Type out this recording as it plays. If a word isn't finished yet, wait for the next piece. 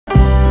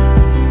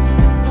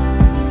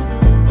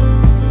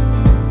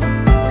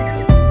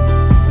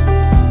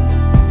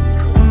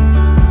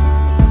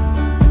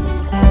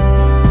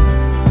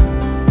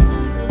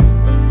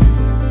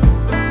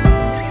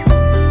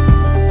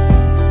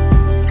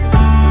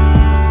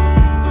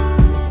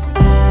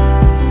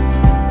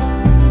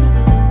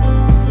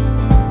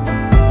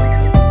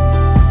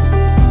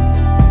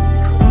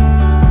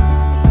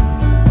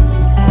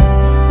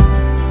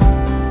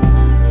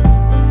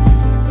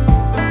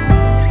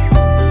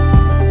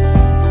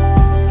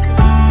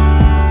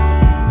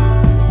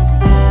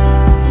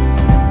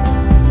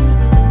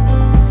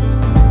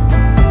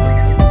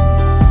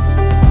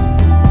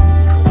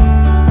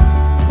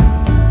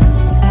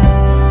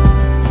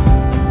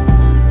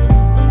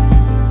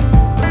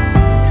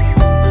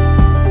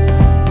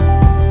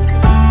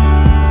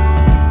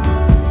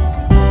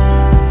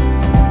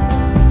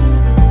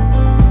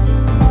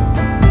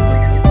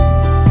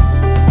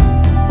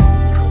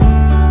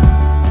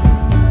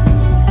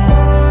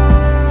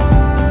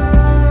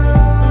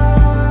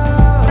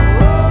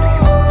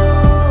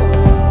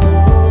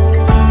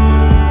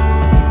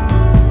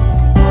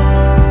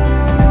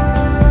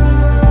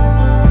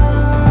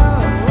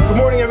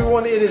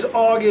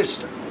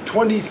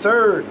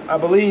23rd, I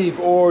believe,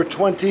 or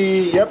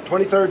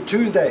 23rd,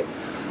 Tuesday.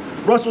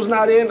 Russell's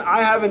not in.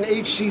 I have an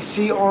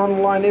HCC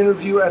Online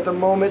interview at the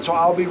moment, so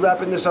I'll be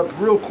wrapping this up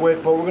real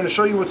quick, but we're going to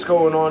show you what's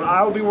going on.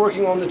 I'll be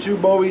working on the 2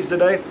 bowies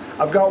today.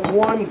 I've got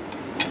one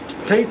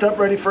taped up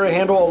ready for a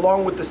handle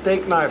along with the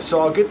steak knife,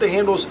 so I'll get the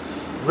handles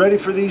ready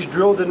for these,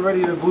 drilled and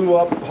ready to glue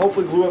up,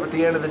 hopefully glue up at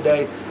the end of the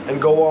day and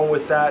go on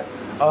with that.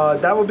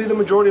 That will be the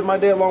majority of my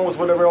day, along with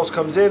whatever else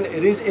comes in.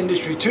 It is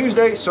Industry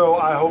Tuesday, so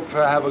I hope to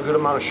have a good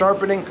amount of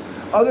sharpening.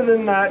 Other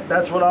than that,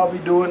 that's what I'll be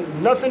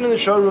doing. Nothing in the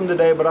showroom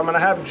today, but I'm gonna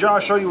have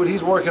Josh show you what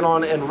he's working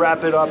on and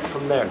wrap it up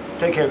from there.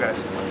 Take care,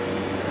 guys.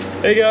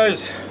 Hey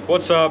guys,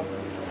 what's up?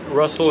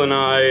 Russell and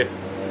I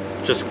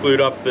just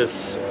glued up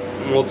this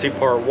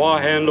multi-part wah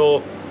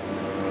handle,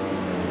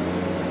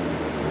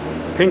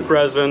 pink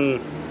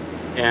resin,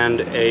 and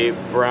a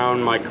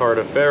brown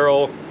micarta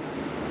ferrule.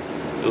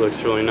 It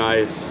looks really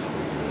nice.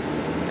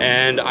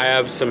 And I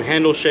have some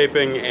handle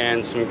shaping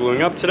and some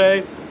gluing up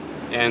today,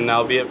 and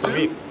that'll be it for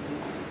me.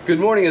 Good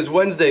morning. It's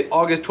Wednesday,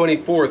 August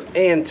 24th,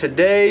 and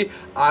today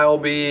I'll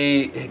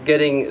be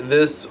getting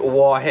this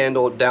wah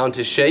handle down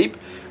to shape,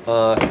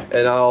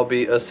 and I'll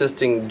be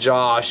assisting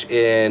Josh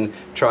in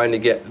trying to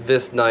get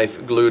this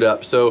knife glued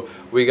up. So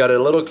we got a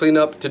little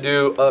cleanup to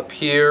do up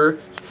here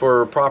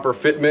for proper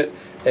fitment,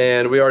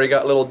 and we already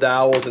got little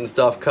dowels and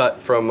stuff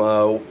cut from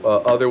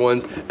other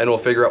ones, and we'll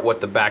figure out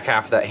what the back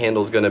half of that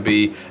handle is going to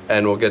be,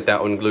 and we'll get that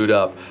one glued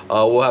up.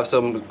 We'll have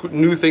some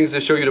new things to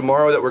show you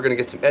tomorrow that we're going to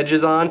get some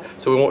edges on,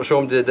 so we won't show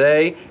them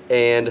today,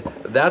 and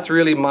that's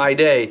really my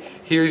day.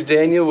 Here's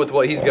Daniel with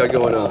what he's got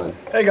going on.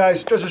 Hey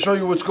guys, just to show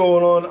you what's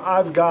going on,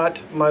 I've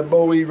got my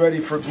bowie ready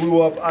for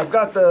glue up. I've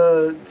got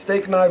the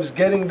steak knives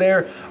getting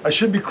there. I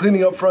should be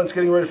cleaning up fronts,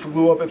 getting ready for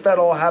glue up. If that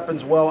all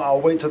happens well,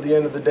 I'll wait till the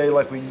end of the day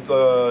like we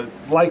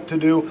like to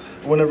do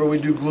whenever we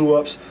do glue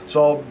ups.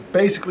 So I'll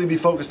basically be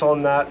focused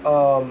on that,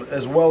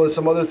 as well as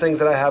some other things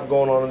that I have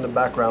going on in the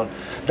background.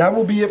 That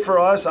will be it for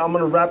us. I'm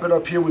gonna wrap it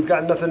up here. We've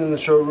got nothing in the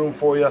showroom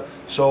for you,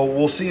 so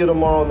we'll see you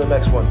tomorrow on the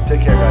next one.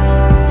 Take care,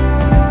 guys.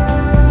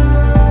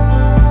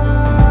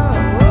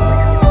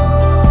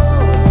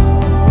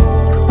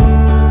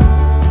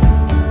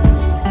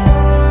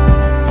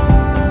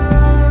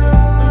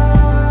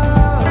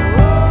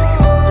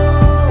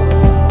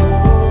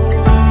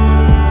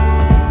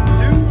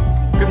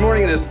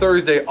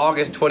 Thursday,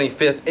 August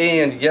 25th,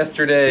 and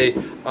yesterday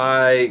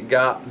I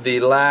got the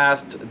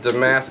last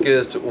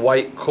Damascus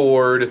white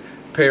cord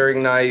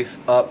paring knife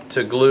up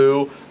to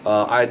glue.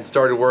 I'd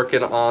started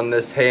working on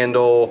this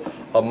handle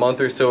a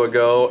month or so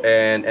ago,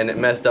 and it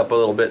messed up a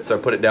little bit, so I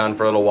put it down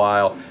for a little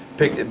while.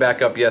 Picked it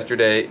back up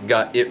yesterday,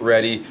 got it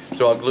ready,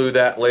 so I'll glue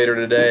that later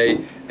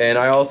today. And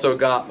I also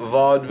got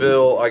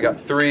Vaudeville. I got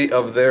 3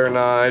 of their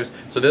knives.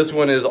 So this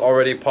one is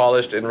already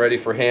polished and ready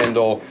for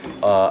handle.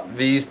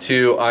 These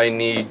 2 I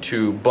need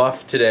to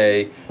buff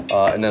today,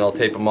 and then I'll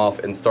tape them off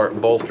and start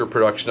bolster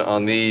production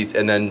on these,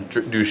 and then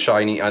do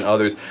shiny on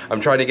others.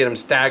 I'm trying to get them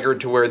staggered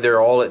to where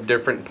they're all at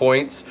different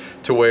points,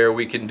 to where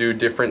we can do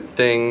different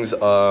things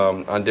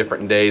on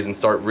different days and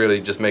start really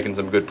just making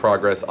some good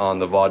progress on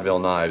the Vaudeville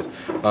knives.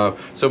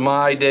 So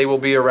my day will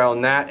be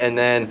around that, and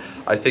then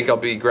I think I'll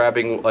be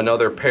grabbing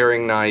another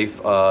paring knife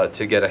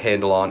to get a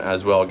handle on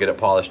as well, get it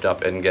polished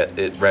up and get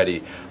it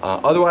ready.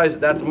 Otherwise,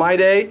 that's my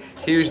day.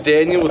 Here's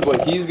Daniel with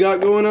what he's got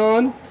going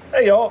on.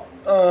 Hey y'all,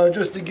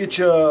 just to get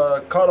you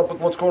caught up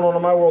with what's going on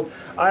in my world,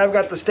 I have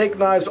got the steak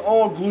knives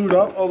all glued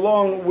up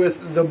along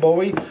with the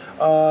bowie.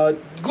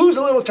 Glue's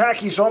a little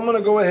tacky, so I'm going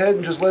to go ahead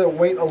and just let it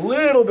wait a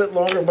little bit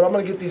longer, but I'm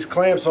going to get these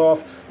clamps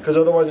off because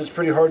otherwise it's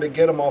pretty hard to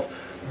get them off.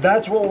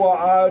 That's what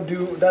I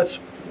do. That's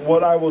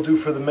what I will do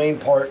for the main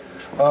part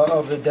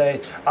of the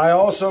day. I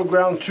also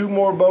ground 2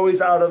 more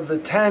bowies out of the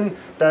 10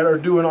 that are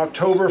due in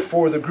October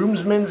for the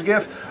groomsmen's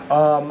gift.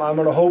 I'm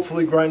going to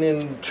hopefully grind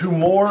in 2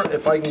 more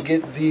if I can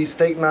get the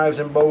steak knives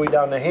and bowie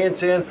down to hand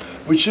sand,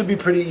 which should be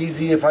pretty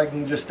easy if I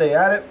can just stay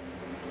at it.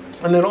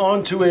 And then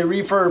on to a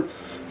refurb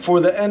for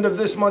the end of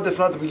this month, if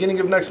not the beginning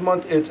of next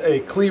month. It's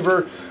a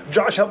cleaver.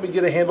 Josh helped me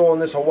get a handle on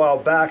this a while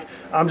back.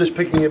 I'm just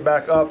picking it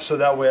back up so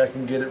that way I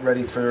can get it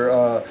ready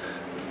for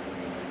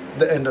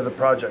the end of the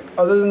project.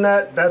 Other than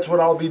that, that's what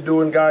I'll be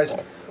doing, guys.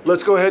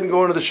 Let's go ahead and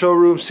go into the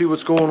showroom, see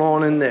what's going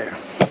on in there.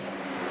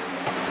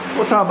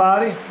 What's up,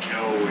 buddy?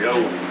 Yo, yo.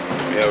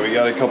 Yeah, we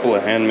got a couple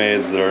of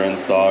handmaids that are in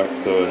stock.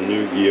 So a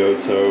new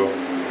Giotto.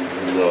 This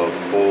is a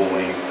full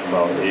length,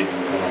 about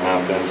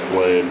 8.5-inch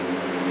blade.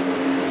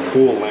 It's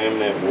cool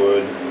laminate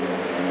wood,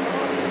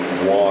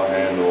 wah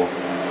handle.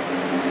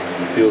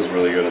 It feels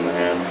really good in the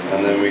hand.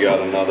 And then we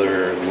got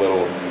another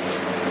little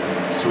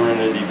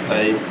Serenity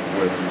pipe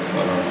with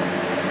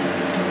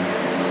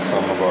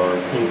some of our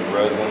pink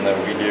resin that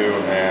we do,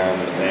 and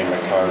a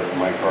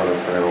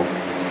micarta ferrule.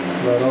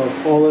 Right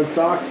on. All in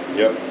stock?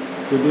 Yep.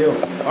 Good deal.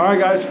 All right,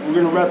 guys, we're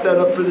going to wrap that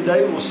up for the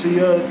day. We'll see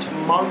you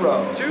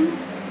tomorrow.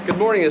 Good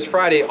morning. It's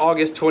Friday,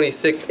 August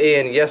 26th,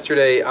 and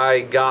yesterday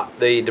I got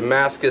the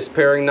Damascus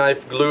paring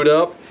knife glued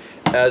up,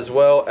 as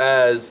well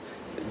as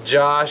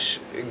Josh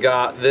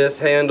got this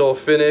handle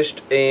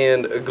finished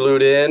and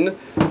glued in.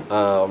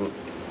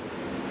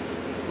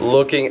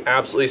 looking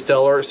absolutely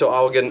stellar. So I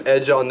will get an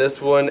edge on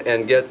this one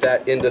and get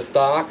that into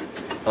stock.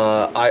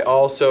 I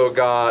also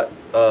got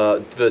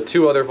the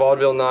 2 other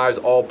Vaudeville knives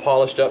all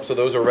polished up, so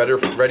those are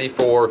ready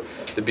for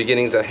the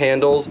beginnings of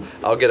handles.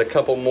 I'll get a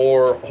couple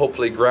more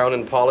hopefully ground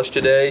and polished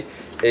today,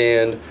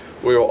 and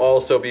we will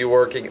also be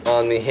working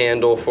on the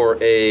handle for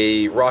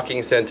a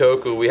rocking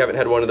Santoku. We haven't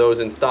had one of those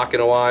in stock in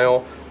a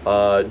while.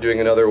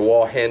 Doing another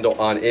wall handle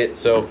on it,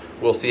 so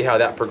we'll see how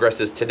that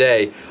progresses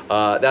today.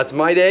 That's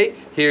my day.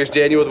 Here's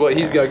Daniel with what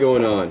he's got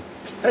going on.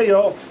 Hey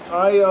y'all,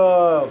 I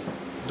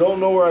don't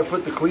know where I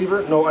put the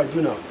cleaver. No, I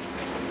do not.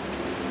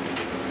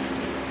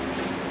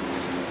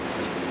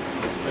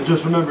 I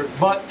just remembered,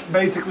 but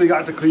basically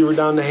got the cleaver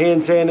down to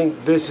hand sanding.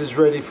 This is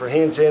ready for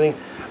hand sanding.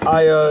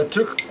 I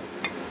took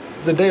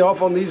the day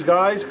off on these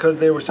guys because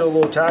they were still a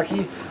little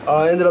tacky.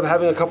 I ended up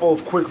having a couple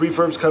of quick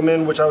refurbs come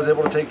in, which I was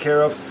able to take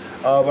care of.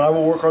 But I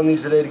will work on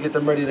these today to get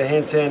them ready to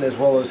hand sand, as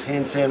well as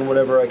hand sand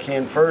whatever I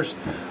can first.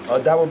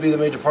 That will be the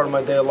major part of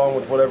my day, along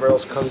with whatever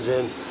else comes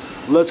in.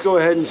 Let's go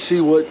ahead and see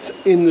what's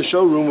in the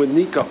showroom with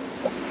Nico.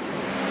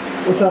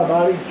 What's up,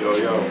 buddy? Yo,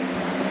 yo.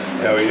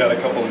 Yeah, we got a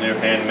couple new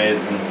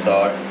handmades in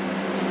stock.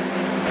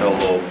 Got a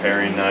little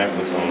paring knife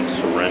with some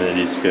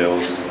Serenity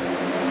scales.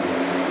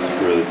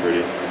 It's really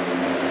pretty.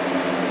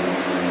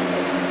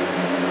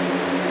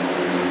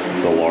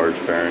 It's a large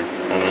paring.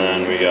 And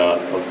then we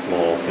got a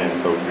small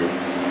Santoku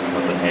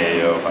with an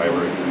AAO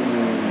hybrid.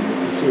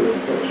 Let's see what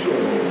that show.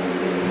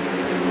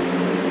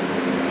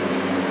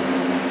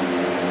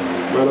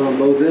 Right on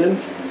both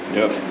ends?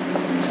 Yep.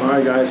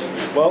 Alright guys,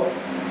 well,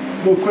 a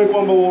little quick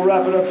one, but we'll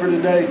wrap it up for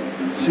today.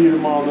 See you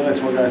tomorrow on the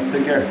next one, guys.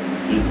 Take care.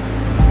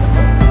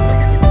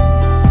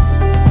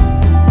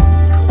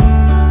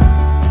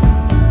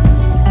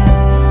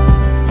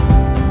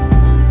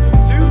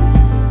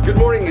 Good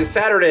morning. It's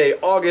Saturday,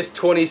 August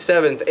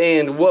 27th,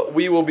 and what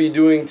we will be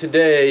doing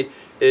today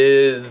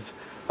is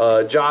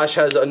Josh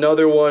has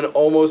another one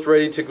almost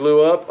ready to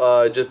glue up.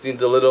 Just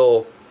needs a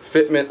little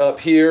fitment up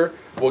here.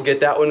 We'll get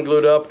that one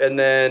glued up, and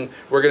then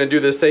we're gonna do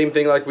the same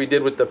thing like we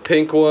did with the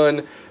pink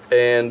one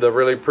and the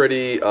really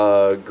pretty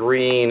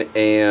green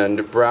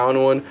and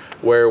brown one,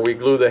 where we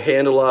glue the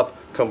handle up,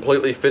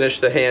 completely finish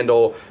the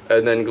handle,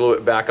 and then glue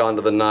it back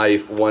onto the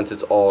knife once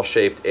it's all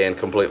shaped and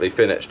completely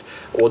finished.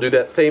 We'll do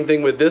that same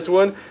thing with this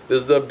one.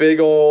 This is a big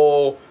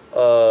old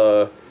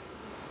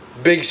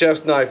Big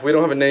Chef's knife. We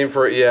don't have a name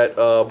for it yet,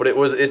 but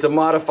it's a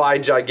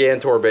modified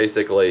Gigantor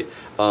basically,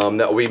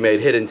 that we made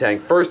hidden tang.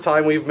 First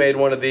time we've made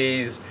one of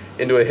these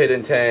into a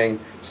hidden tang.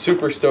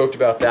 Super stoked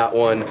about that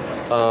one.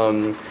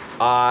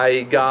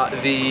 I got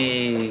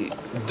the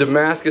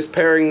Damascus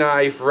paring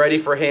knife ready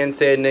for hand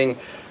sanding.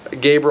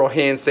 Gabriel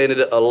hand sanded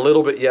it a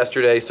little bit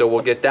yesterday, so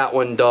we'll get that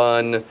one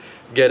done,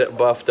 get it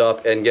buffed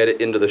up, and get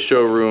it into the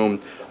showroom.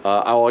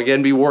 I will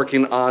again be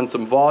working on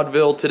some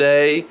Vaudeville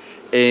today,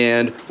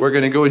 and we're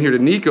gonna go in here to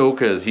Nico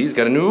because he's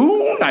got a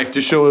new knife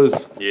to show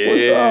us. Yeah.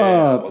 What's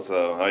up? What's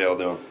up? How y'all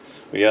doing?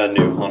 We got a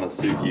new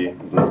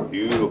Hanasuki. This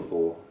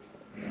beautiful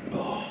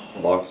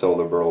box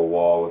elder burl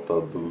wall with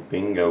the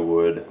Bubinga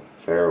wood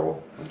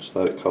ferrule. Just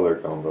that color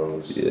combo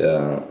is.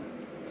 Yeah.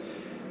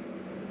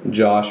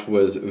 Josh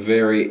was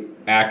very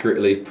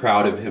accurately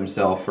proud of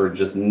himself for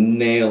just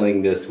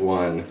nailing this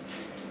one.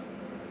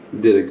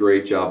 Did a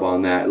great job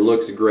on that. It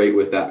looks great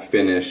with that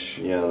finish.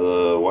 Yeah,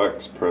 the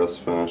wax press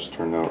finish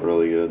turned out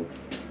really good.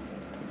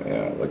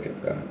 Yeah, look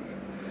at that.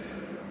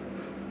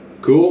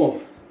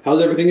 Cool. How's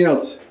everything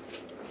else?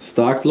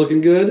 Stock's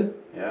looking good?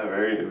 Yeah,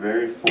 very,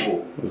 very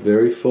full.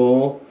 Very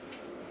full.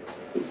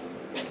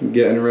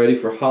 Getting ready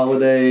for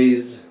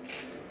holidays.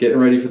 Getting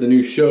ready for the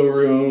new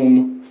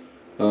showroom.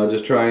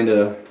 Just trying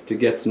to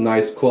get some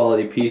nice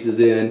quality pieces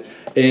in.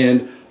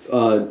 And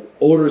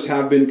orders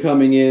have been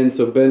coming in,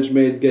 so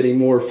Benchmade's getting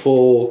more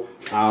full.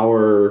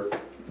 Our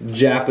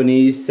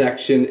Japanese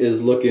section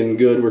is looking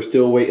good. We're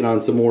still waiting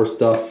on some more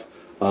stuff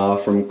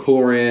from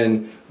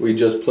Korin. We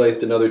just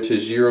placed another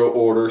Tajiro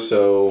order,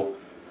 so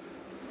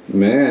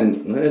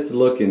man, it's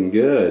looking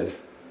good.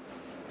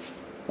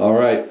 All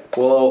right,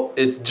 well,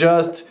 it's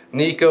just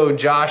Nico,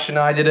 Josh, and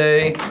I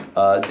today.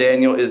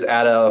 Daniel is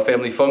at a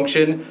family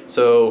function,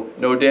 so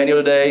no Daniel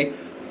today.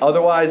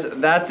 Otherwise,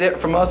 that's it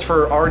from us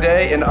for our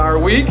day and our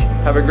week.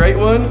 Have a great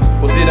one.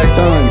 We'll see you next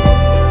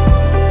time.